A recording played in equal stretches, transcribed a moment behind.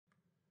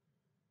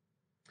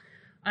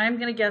I'm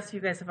going to guess you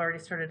guys have already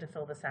started to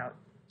fill this out.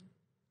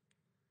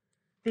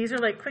 These are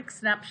like quick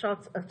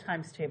snapshots of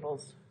times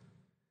tables.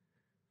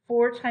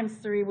 4 times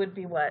 3 would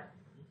be what?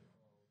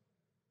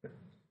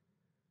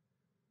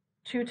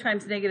 2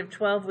 times negative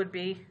 12 would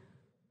be?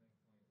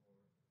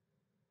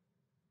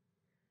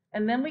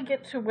 And then we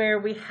get to where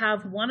we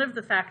have one of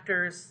the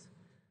factors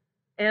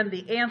and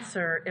the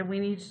answer, and we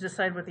need to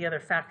decide what the other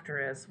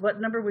factor is.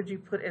 What number would you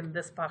put in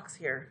this box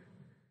here?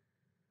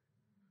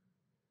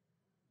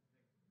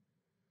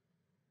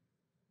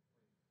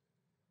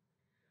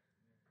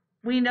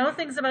 We know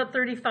things about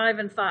 35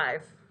 and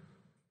 5.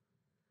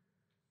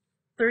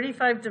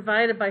 35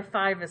 divided by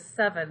 5 is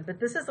 7, but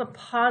this is a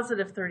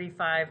positive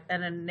 35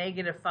 and a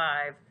negative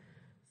 5.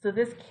 So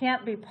this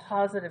can't be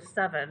positive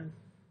 7.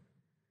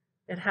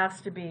 It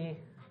has to be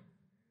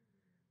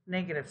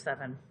negative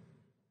 7.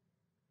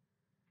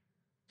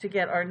 To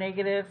get our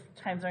negative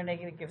times our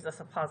negative gives us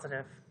a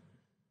positive.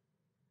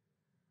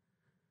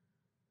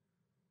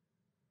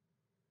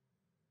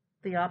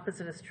 The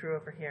opposite is true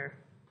over here.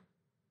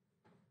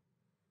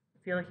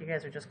 I feel like you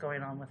guys are just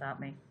going on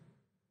without me.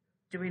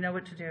 Do we know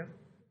what to do?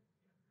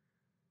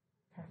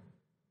 Okay.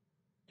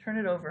 Turn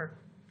it over.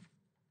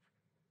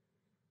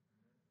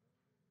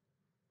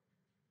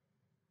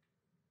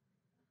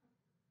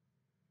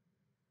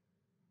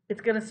 It's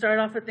going to start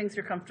off with things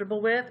you're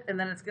comfortable with, and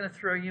then it's going to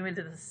throw you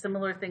into the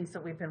similar things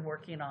that we've been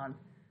working on.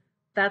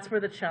 That's where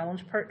the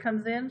challenge part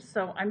comes in.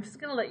 So I'm just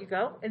going to let you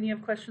go, and you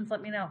have questions,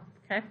 let me know,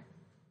 okay?